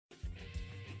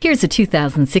Here's a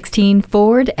 2016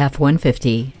 Ford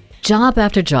F-150. Job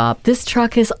after job, this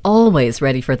truck is always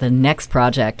ready for the next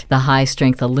project. The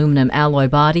high-strength aluminum alloy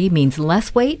body means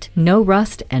less weight, no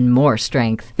rust, and more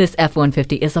strength. This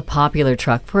F-150 is a popular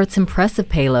truck for its impressive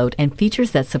payload and features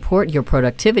that support your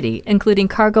productivity, including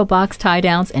cargo box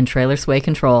tie-downs and trailer sway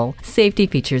control. Safety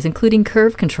features including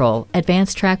curve control,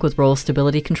 advanced track with roll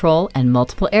stability control, and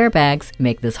multiple airbags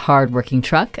make this hard-working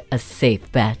truck a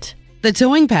safe bet. The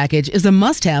towing package is a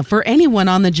must-have for anyone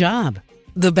on the job.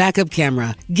 The backup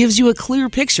camera gives you a clear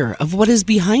picture of what is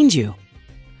behind you.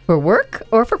 For work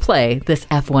or for play, this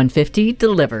F-150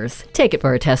 delivers. Take it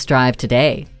for a test drive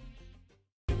today.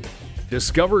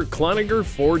 Discover Cloninger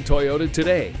Ford Toyota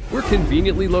today. We're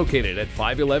conveniently located at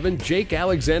 511 Jake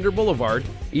Alexander Boulevard,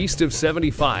 east of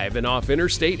 75 and off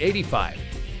Interstate 85.